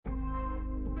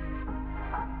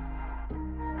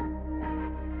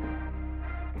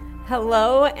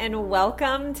Hello and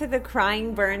welcome to the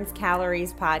Crying Burns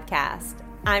Calories podcast.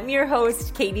 I'm your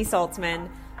host, Katie Saltzman,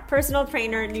 personal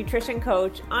trainer, nutrition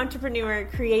coach, entrepreneur,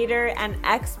 creator, and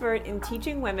expert in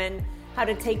teaching women how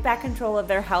to take back control of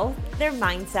their health, their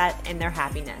mindset, and their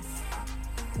happiness.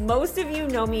 Most of you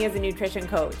know me as a nutrition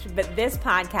coach, but this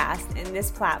podcast and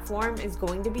this platform is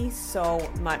going to be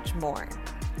so much more.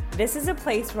 This is a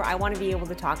place where I want to be able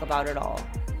to talk about it all.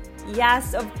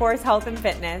 Yes, of course, health and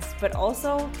fitness, but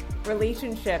also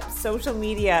relationships, social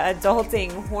media,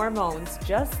 adulting, hormones,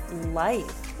 just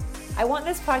life. I want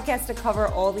this podcast to cover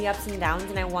all the ups and downs,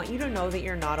 and I want you to know that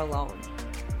you're not alone.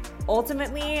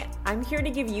 Ultimately, I'm here to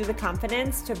give you the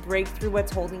confidence to break through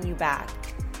what's holding you back,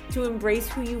 to embrace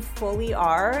who you fully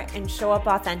are and show up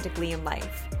authentically in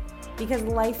life. Because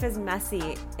life is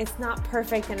messy, it's not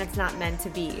perfect, and it's not meant to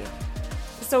be.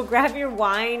 So grab your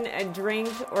wine, a drink,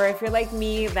 or if you're like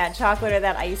me, that chocolate or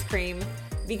that ice cream,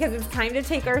 because it's time to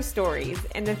take our stories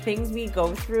and the things we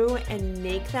go through and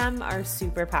make them our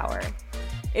superpower.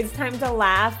 It's time to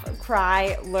laugh,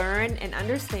 cry, learn, and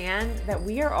understand that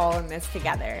we are all in this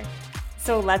together.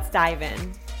 So let's dive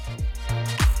in.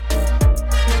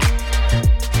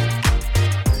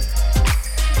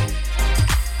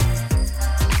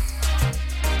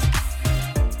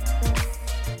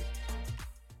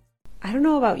 I don't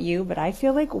know about you, but I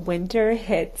feel like winter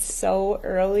hit so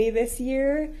early this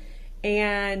year,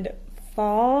 and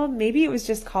fall, maybe it was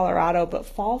just Colorado, but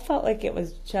fall felt like it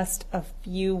was just a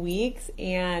few weeks,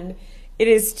 and it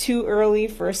is too early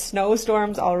for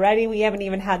snowstorms already. We haven't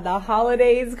even had the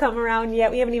holidays come around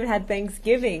yet. We haven't even had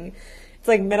Thanksgiving. It's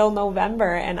like middle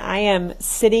November, and I am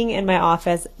sitting in my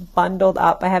office bundled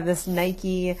up. I have this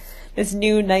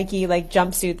new Nike like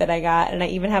jumpsuit that I got, and I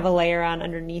even have a layer on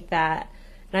underneath that.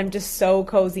 And I'm just so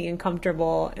cozy and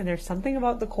comfortable. And there's something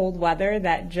about the cold weather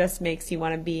that just makes you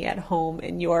want to be at home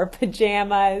in your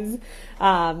pajamas,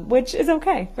 which is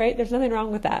okay, right? There's nothing wrong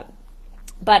with that.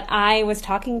 But I was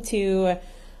talking to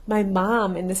my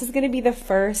mom, and this is going to be the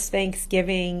first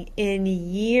Thanksgiving in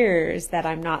years that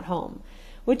I'm not home,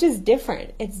 which is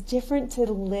different. It's different to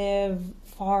live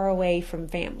far away from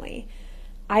family.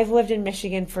 I've lived in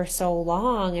Michigan for so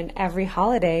long, and every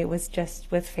holiday was just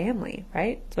with family,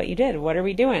 right? It's what you did. What are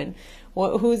we doing?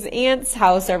 Whose aunt's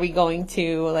house are we going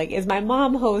to? Like, is my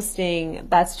mom hosting?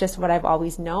 That's just what I've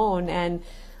always known. And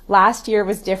last year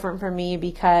was different for me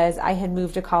because I had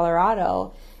moved to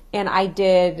Colorado, and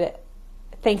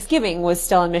Thanksgiving was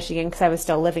still in Michigan because I was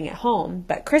still living at home,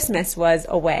 but Christmas was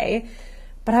away.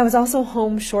 But I was also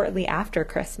home shortly after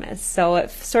Christmas, so it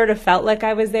sort of felt like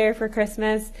I was there for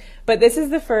Christmas. But this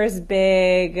is the first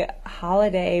big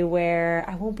holiday where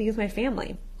I won't be with my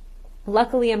family.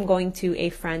 Luckily, I'm going to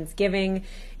a Friendsgiving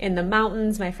in the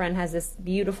mountains. My friend has this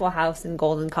beautiful house in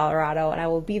Golden, Colorado, and I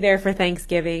will be there for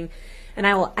Thanksgiving. And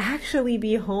I will actually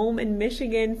be home in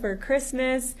Michigan for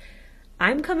Christmas.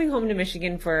 I'm coming home to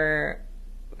Michigan for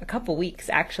a couple weeks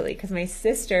actually, because my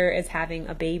sister is having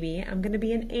a baby. I'm going to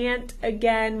be an aunt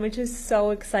again, which is so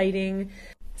exciting.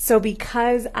 So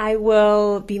because I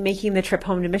will be making the trip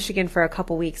home to Michigan for a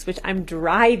couple weeks, which I'm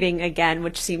driving again,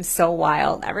 which seems so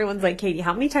wild. Everyone's like, Katie,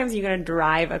 how many times are you going to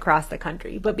drive across the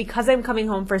country? But because I'm coming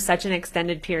home for such an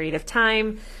extended period of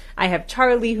time, I have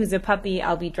Charlie, who's a puppy.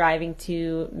 I'll be driving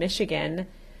to Michigan.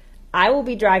 I will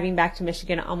be driving back to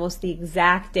Michigan almost the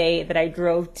exact day that I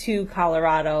drove to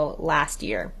Colorado last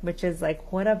year, which is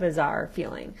like, what a bizarre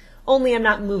feeling. Only I'm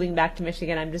not moving back to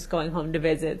Michigan. I'm just going home to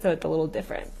visit, so it's a little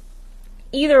different.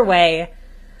 Either way,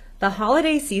 the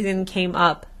holiday season came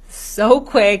up so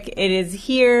quick. It is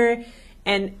here,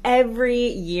 and every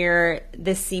year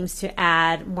this seems to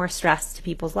add more stress to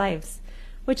people's lives,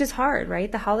 which is hard,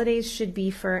 right? The holidays should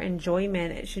be for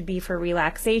enjoyment. It should be for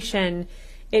relaxation.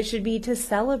 It should be to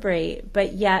celebrate,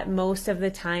 but yet most of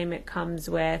the time it comes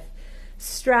with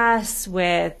stress,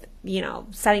 with,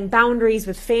 setting boundaries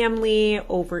with family,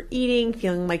 overeating,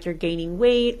 feeling like you're gaining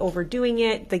weight, overdoing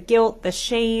it, the guilt, the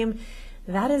shame.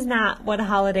 That is not what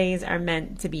holidays are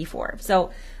meant to be for.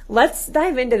 So let's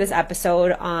dive into this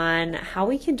episode on how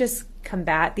we can just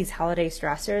combat these holiday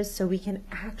stressors so we can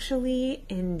actually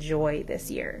enjoy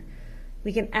this year.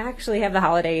 We can actually have the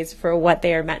holidays for what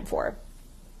they are meant for.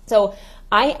 So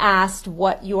I asked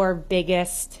what your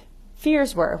biggest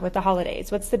fears were with the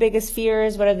holidays. What's the biggest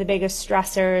fears? What are the biggest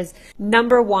stressors?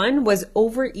 Number one was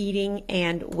overeating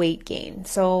and weight gain.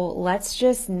 So let's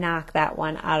just knock that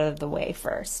one out of the way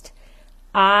first.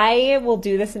 I will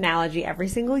do this analogy every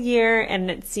single year, and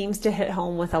it seems to hit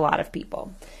home with a lot of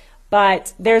people.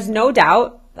 But there's no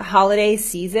doubt the holiday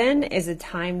season is a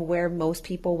time where most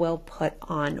people will put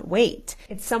on weight.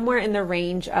 It's somewhere in the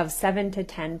range of 7 to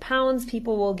 10 pounds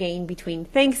people will gain between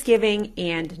Thanksgiving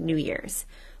and New Year's.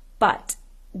 But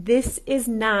this is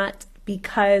not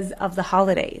because of the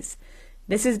holidays.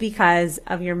 This is because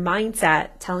of your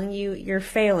mindset telling you you're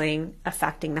failing,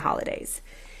 affecting the holidays.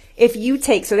 So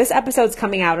this episode's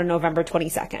coming out on November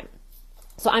 22nd.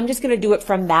 So I'm just going to do it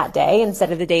from that day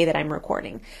instead of the day that I'm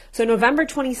recording. So November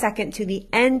 22nd to the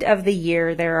end of the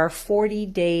year, there are 40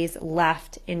 days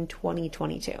left in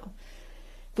 2022.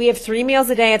 If we have 3 meals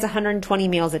a day, it's 120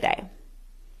 meals a day.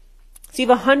 So you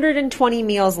have 120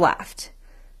 meals left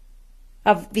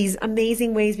of these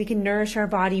amazing ways we can nourish our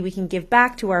body, we can give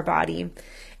back to our body.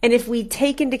 And if we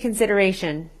take into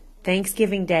consideration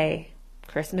Thanksgiving Day,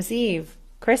 Christmas Eve,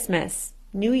 Christmas,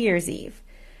 New Year's Eve,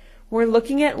 we're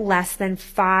looking at less than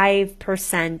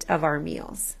 5% of our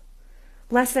meals.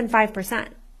 Less than 5%.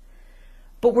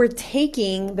 But we're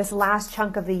taking this last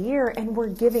chunk of the year and we're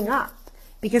giving up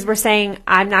because we're saying,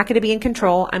 I'm not going to be in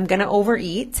control. I'm going to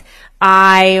overeat.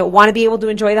 I want to be able to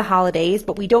enjoy the holidays,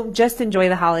 but we don't just enjoy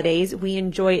the holidays. We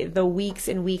enjoy the weeks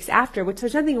and weeks after, which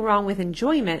there's nothing wrong with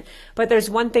enjoyment, but there's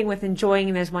one thing with enjoying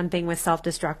and there's one thing with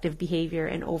self-destructive behavior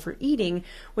and overeating,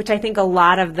 which I think a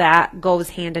lot of that goes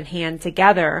hand in hand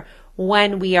together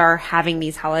when we are having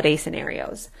these holiday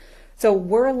scenarios. So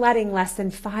we're letting less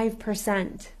than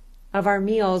 5% of our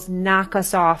meals knock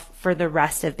us off for the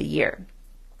rest of the year.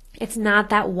 It's not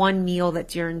that one meal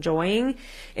that you're enjoying.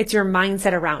 It's your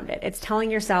mindset around it. It's telling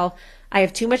yourself, I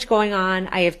have too much going on.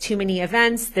 I have too many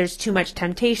events. There's too much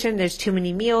temptation. There's too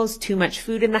many meals, too much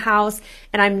food in the house,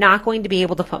 and I'm not going to be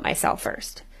able to put myself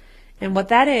first. And what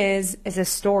that is a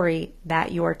story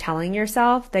that you're telling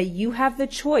yourself that you have the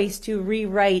choice to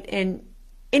rewrite in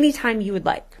any time you would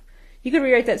like. You could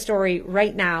rewrite that story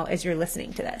right now as you're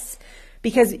listening to this,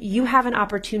 because you have an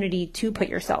opportunity to put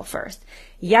yourself first.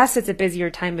 Yes, it's a busier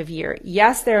time of year.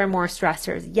 Yes, there are more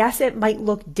stressors. Yes, it might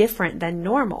look different than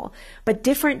normal, but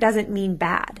different doesn't mean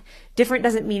bad. Different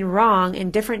doesn't mean wrong,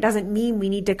 and different doesn't mean we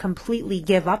need to completely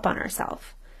give up on ourselves.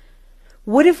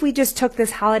 What if we just took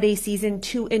this holiday season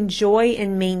to enjoy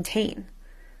and maintain?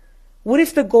 What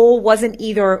if the goal wasn't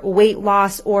either weight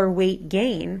loss or weight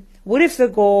gain? What if the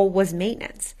goal was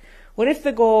maintenance? What if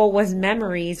the goal was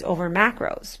memories over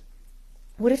macros?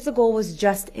 What if the goal was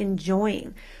just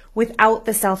enjoying without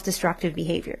the self-destructive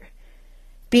behavior?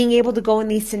 Being able to go in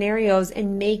these scenarios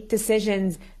and make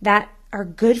decisions that are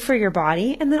good for your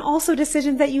body, and then also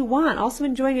decisions that you want, also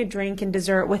enjoying a drink and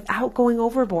dessert without going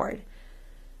overboard.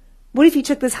 What if you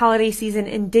took this holiday season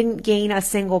and didn't gain a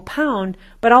single pound,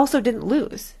 but also didn't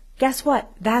lose? Guess what?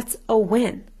 That's a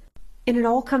win. And it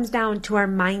all comes down to our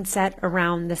mindset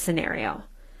around the scenario.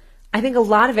 I think a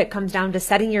lot of it comes down to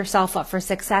setting yourself up for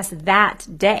success that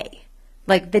day,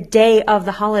 like the day of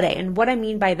the holiday. And what I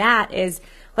mean by that is,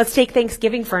 let's take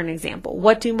Thanksgiving for an example.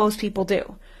 What do most people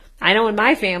do? I know in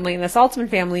my family, in the Saltzman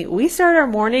family, we start our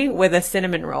morning with a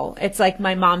cinnamon roll. It's like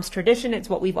my mom's tradition. It's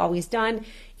what we've always done.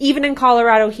 Even in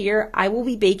Colorado here, I will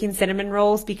be baking cinnamon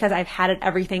rolls because I've had it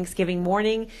every Thanksgiving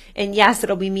morning. And yes,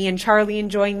 it'll be me and Charlie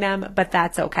enjoying them, but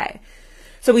that's okay.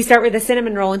 So we start with a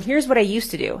cinnamon roll, and here's what I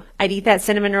used to do. I'd eat that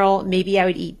cinnamon roll, maybe I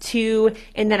would eat 2,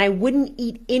 and then I wouldn't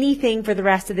eat anything for the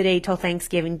rest of the day till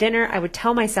Thanksgiving dinner. I would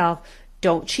tell myself,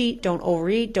 don't cheat, don't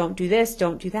overeat, don't do this,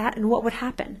 don't do that, and what would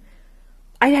happen?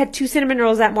 I had 2 cinnamon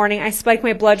rolls that morning, I spiked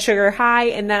my blood sugar high,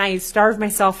 and then I starved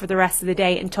myself for the rest of the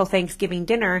day until Thanksgiving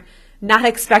dinner, not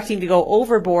expecting to go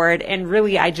overboard, and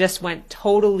really I just went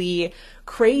totally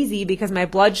crazy because my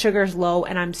blood sugar is low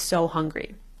and I'm so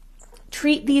hungry.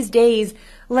 Treat these days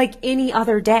like any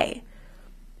other day.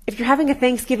 If you're having a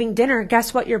Thanksgiving dinner,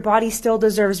 guess what? Your body still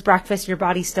deserves breakfast. Your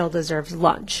body still deserves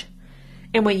lunch.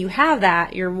 And when you have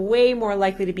that, you're way more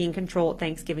likely to be in control at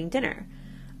Thanksgiving dinner.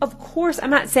 Of course, I'm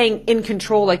not saying in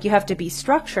control like you have to be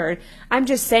structured. I'm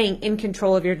just saying in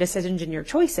control of your decisions and your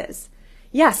choices.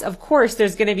 Yes, of course,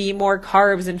 there's going to be more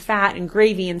carbs and fat and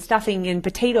gravy and stuffing and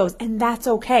potatoes, and that's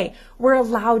okay. We're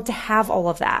allowed to have all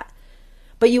of that.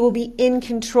 But you will be in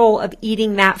control of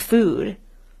eating that food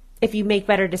if you make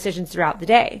better decisions throughout the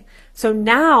day. So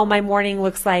now my morning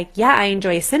looks like, yeah, I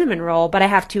enjoy a cinnamon roll, but I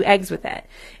have 2 eggs with it.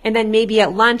 And then maybe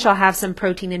at lunch I'll have some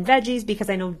protein and veggies because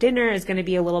I know dinner is going to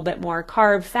be a little bit more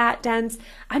carb, fat dense.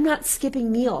 I'm not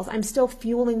skipping meals. I'm still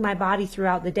fueling my body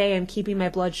throughout the day. I'm keeping my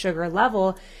blood sugar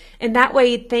level. And that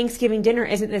way Thanksgiving dinner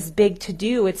isn't this big to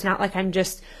do. It's not like I'm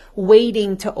just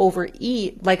waiting to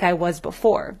overeat like I was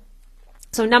before.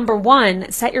 So number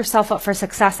 1, set yourself up for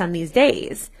success on these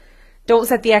days. Don't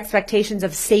set the expectations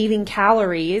of saving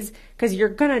calories because you're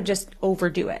going to just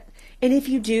overdo it. And if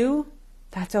you do,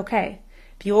 that's okay.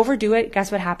 If you overdo it,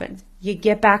 guess what happens? You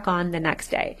get back on the next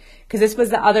day. Because this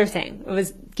was the other thing. It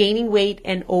was gaining weight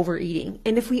and overeating.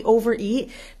 And if we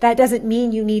overeat, that doesn't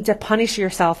mean you need to punish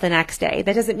yourself the next day.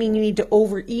 That doesn't mean you need to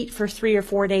overeat for 3 or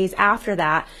 4 days after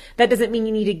that. That doesn't mean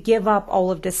you need to give up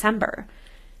all of December.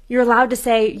 You're allowed to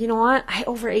say, you know what, I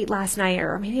overate last night,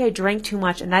 or maybe I drank too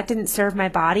much and that didn't serve my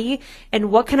body.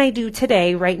 And what can I do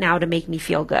today, right now, to make me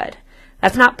feel good?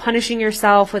 That's not punishing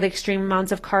yourself with extreme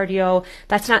amounts of cardio.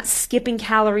 That's not skipping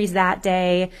calories that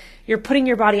day. You're putting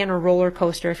your body on a roller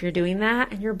coaster if you're doing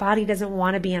that, and your body doesn't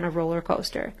want to be on a roller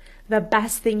coaster. The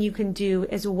best thing you can do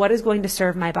is, what is going to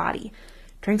serve my body?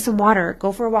 Drink some water,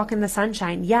 go for a walk in the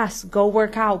sunshine. Yes, go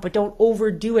work out, but don't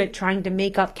overdo it trying to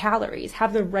make up calories.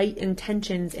 Have the right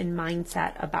intentions and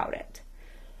mindset about it.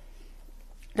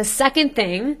 The second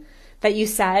thing that you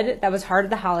said that was hard at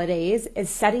the holidays is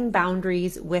setting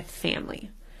boundaries with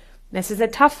family. This is a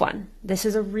tough one.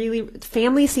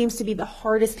 Family seems to be the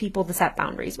hardest people to set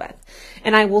boundaries with.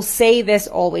 And I will say this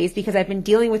always because I've been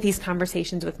dealing with these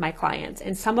conversations with my clients.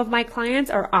 And some of my clients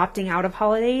are opting out of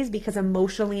holidays because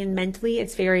emotionally and mentally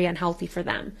it's very unhealthy for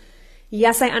them.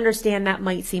 Yes, I understand that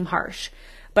might seem harsh,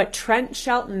 but Trent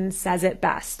Shelton says it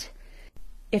best.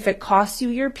 If it costs you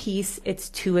your peace, it's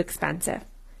too expensive.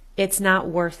 It's not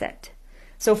worth it.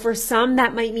 So for some,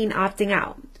 that might mean opting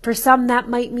out. For some, that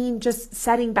might mean just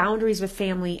setting boundaries with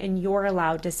family, and you're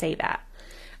allowed to say that.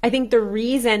 I think the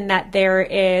reason that there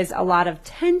is a lot of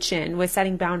tension with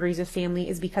setting boundaries with family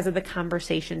is because of the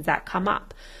conversations that come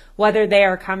up. Whether they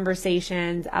are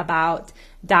conversations about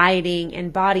dieting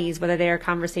and bodies, whether they are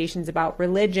conversations about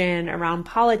religion, around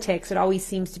politics, it always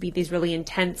seems to be these really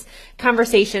intense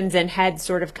conversations and heads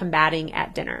sort of combating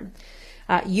at dinner.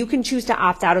 You can choose to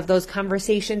opt out of those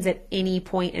conversations at any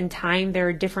point in time. There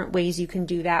are different ways you can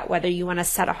do that, whether you want to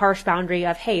set a harsh boundary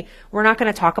of, hey, we're not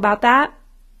going to talk about that,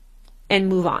 and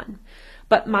move on.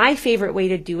 But my favorite way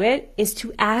to do it is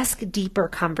to ask deeper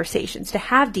conversations, to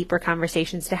have deeper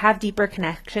conversations, to have deeper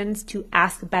connections, to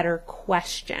ask better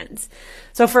questions.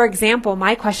 So for example,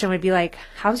 my question would be like,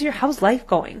 how's life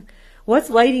going? What's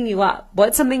lighting you up?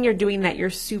 What's something you're doing that you're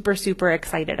super, super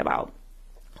excited about?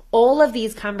 All of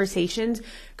these conversations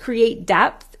create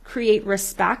depth, create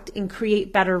respect, and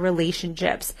create better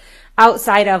relationships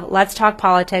outside of let's talk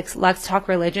politics, let's talk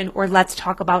religion, or let's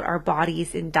talk about our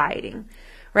bodies in dieting,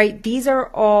 right? These are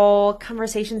all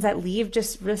conversations that leave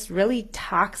just this really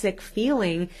toxic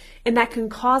feeling, and that can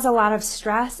cause a lot of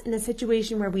stress in a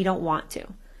situation where we don't want to.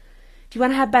 If you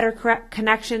want to have better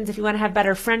connections, if you want to have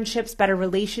better friendships, better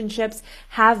relationships,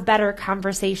 have better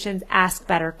conversations, ask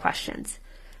better questions.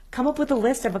 Come up with a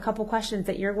list of a couple questions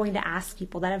that you're going to ask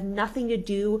people that have nothing to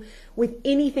do with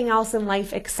anything else in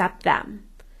life except them.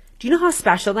 Do you know how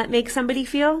special that makes somebody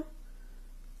feel?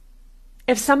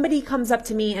 If somebody comes up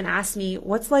to me and asks me,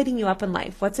 what's lighting you up in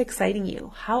life? What's exciting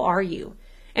you? How are you?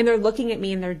 And they're looking at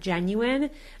me and they're genuine,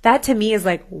 that to me is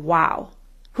like, wow,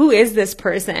 who is this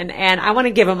person? And I want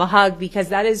to give them a hug because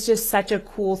that is just such a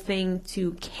cool thing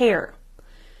to care.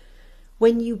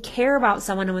 When you care about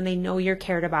someone and when they know you're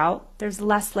cared about, there's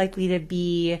less likely to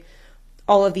be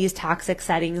all of these toxic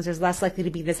settings. There's less likely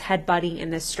to be this headbutting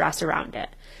and this stress around it.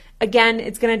 Again,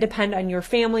 it's going to depend on your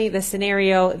family, the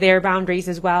scenario, their boundaries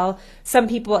as well. Some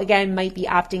people, again, might be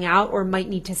opting out or might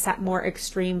need to set more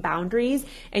extreme boundaries,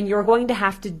 and you're going to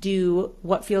have to do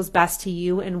what feels best to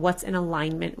you and what's in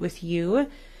alignment with you.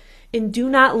 And do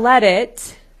not let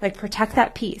it, protect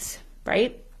that peace,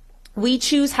 right? We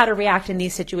choose how to react in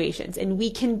these situations, and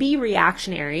we can be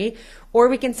reactionary, or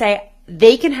we can say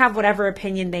they can have whatever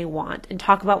opinion they want and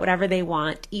talk about whatever they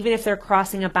want, even if they're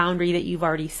crossing a boundary that you've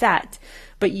already set,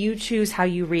 but you choose how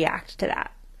you react to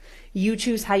that. You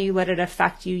choose how you let it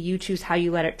affect you. You choose how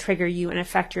you let it trigger you and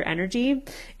affect your energy,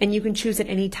 and you can choose at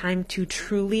any time to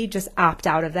truly just opt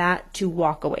out of that, to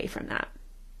walk away from that.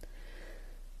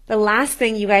 The last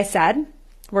thing you guys said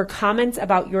were comments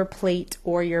about your plate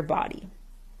or your body.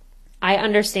 I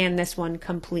understand this one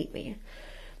completely.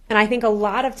 And I think a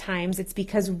lot of times it's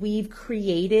because we've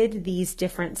created these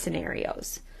different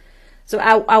scenarios. So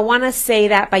I want to say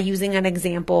that by using an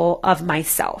example of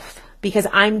myself, because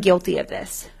I'm guilty of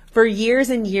this. For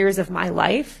years and years of my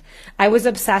life, I was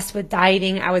obsessed with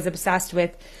dieting. I was obsessed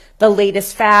with the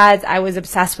latest fads. I was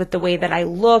obsessed with the way that I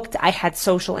looked. I had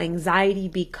social anxiety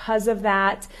because of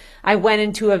that. I went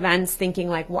into events thinking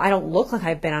well, I don't look like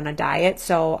I've been on a diet.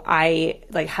 So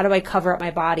how do I cover up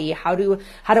my body? How do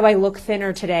I look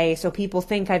thinner today so people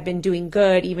think I've been doing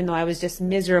good, even though I was just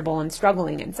miserable and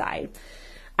struggling inside?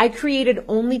 I created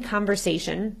only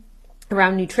conversation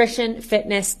around nutrition,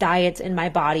 fitness, diets, and my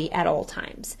body at all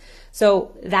times.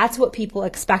 So that's what people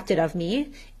expected of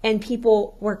me, and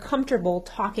people were comfortable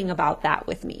talking about that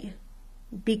with me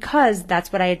because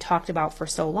that's what I had talked about for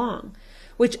so long,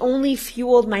 which only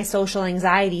fueled my social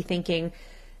anxiety, thinking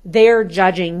they're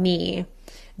judging me.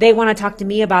 They want to talk to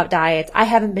me about diets. I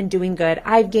haven't been doing good.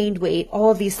 I've gained weight.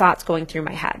 All of these thoughts going through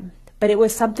my head. But it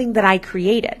was something that I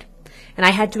created. And I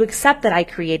had to accept that I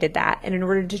created that. And in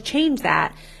order to change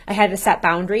that, I had to set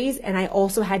boundaries, and I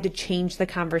also had to change the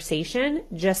conversation,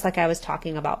 just like I was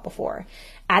talking about before.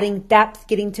 Adding depth,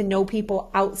 getting to know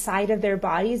people outside of their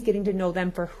bodies, getting to know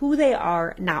them for who they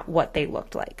are, not what they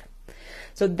looked like.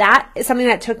 So that is something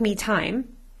that took me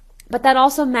time, but that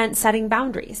also meant setting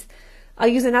boundaries. I'll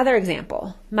use another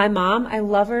example. My mom, I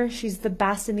love her. She's the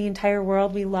best in the entire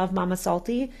world. We love Mama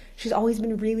Salty. She's always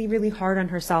been really, really hard on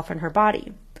herself and her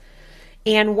body.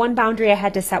 And one boundary I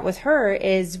had to set with her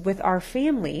is with our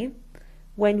family.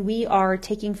 When we are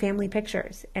taking family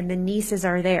pictures and the nieces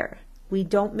are there, we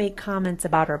don't make comments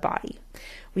about our body.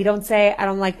 We don't say, I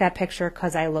don't like that picture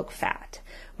because I look fat.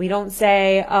 We don't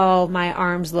say, oh, my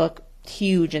arms look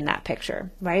huge in that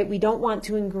picture, right? We don't want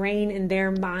to ingrain in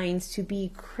their minds to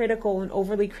be critical and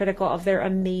overly critical of their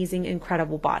amazing,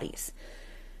 incredible bodies.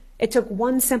 It took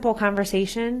one simple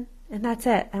conversation, and that's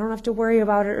it. I don't have to worry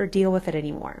about it or deal with it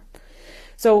anymore.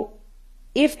 So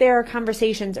if there are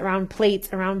conversations around plates,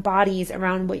 around bodies,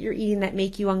 around what you're eating that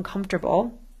make you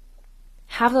uncomfortable,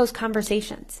 have those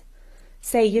conversations.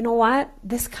 Say, you know what,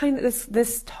 this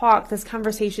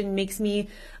conversation makes me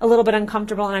a little bit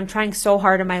uncomfortable, and I'm trying so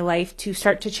hard in my life to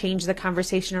start to change the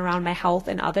conversation around my health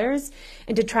and others,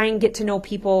 and to try and get to know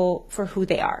people for who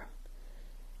they are.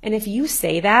 And if you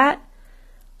say that,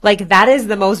 like, that is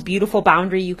the most beautiful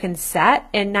boundary you can set.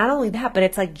 And not only that, but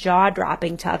it's like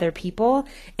jaw-dropping to other people,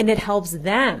 and it helps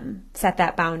them set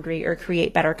that boundary or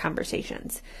create better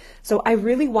conversations. So I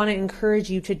really want to encourage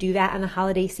you to do that in the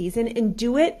holiday season, and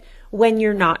do it when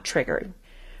you're not triggered,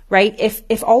 right?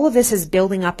 If all of this is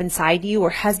building up inside you, or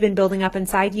has been building up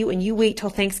inside you, and you wait till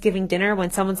Thanksgiving dinner when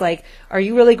someone's like, are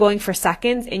you really going for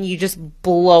seconds? And you just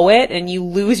blow it and you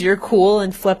lose your cool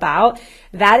and flip out,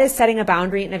 that is setting a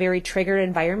boundary in a very triggered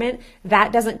environment.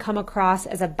 That doesn't come across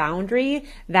as a boundary.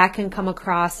 That can come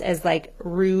across as like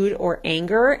rude or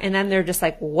anger. And then they're just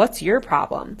like, what's your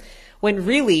problem? When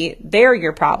really they're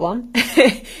your problem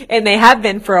and they have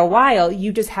been for a while.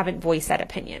 You just haven't voiced that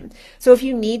opinion. So if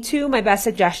you need to, my best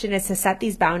suggestion is to set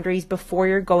these boundaries before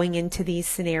you're going into these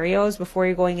scenarios, before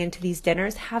you're going into these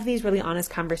dinners. Have these really honest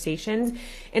conversations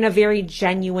in a very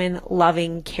genuine,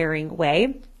 loving, caring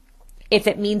way. If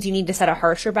it means you need to set a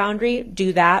harsher boundary,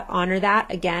 do that, honor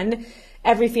that. Again,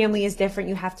 every family is different.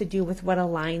 You have to do with what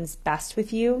aligns best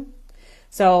with you.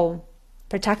 So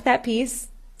protect that peace,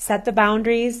 set the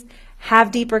boundaries,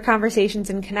 have deeper conversations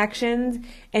and connections,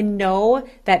 and know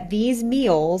that these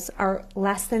meals are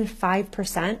less than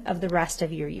 5% of the rest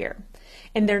of your year.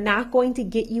 And they're not going to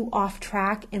get you off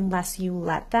track unless you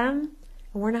let them.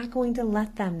 And we're not going to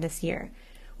let them this year.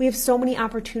 We have so many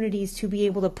opportunities to be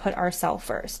able to put ourselves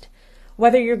first.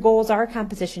 Whether your goals are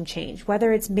composition change,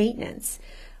 whether it's maintenance.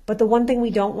 But the one thing we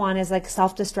don't want is like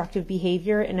self-destructive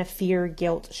behavior and a fear,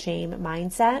 guilt, shame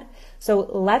mindset. So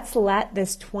let's let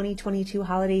this 2022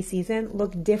 holiday season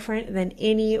look different than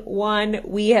any one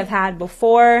we have had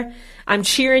before. I'm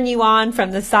cheering you on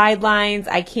from the sidelines.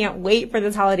 I can't wait for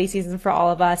this holiday season for all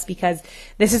of us, because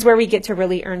this is where we get to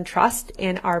really earn trust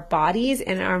in our bodies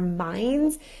and our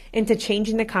minds into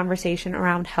changing the conversation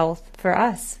around health for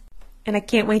us. And I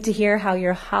can't wait to hear how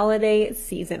your holiday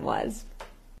season was.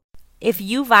 If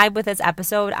you vibe with this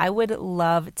episode, I would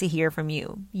love to hear from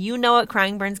you. You know, at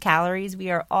Crying Burns Calories, we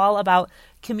are all about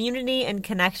community and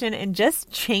connection and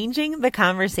just changing the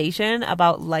conversation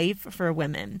about life for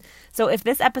women. So if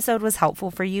this episode was helpful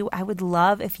for you, I would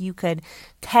love if you could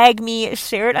tag me,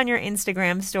 share it on your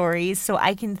Instagram stories so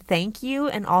I can thank you,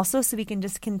 and also so we can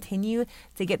just continue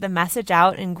to get the message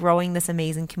out and growing this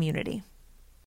amazing community.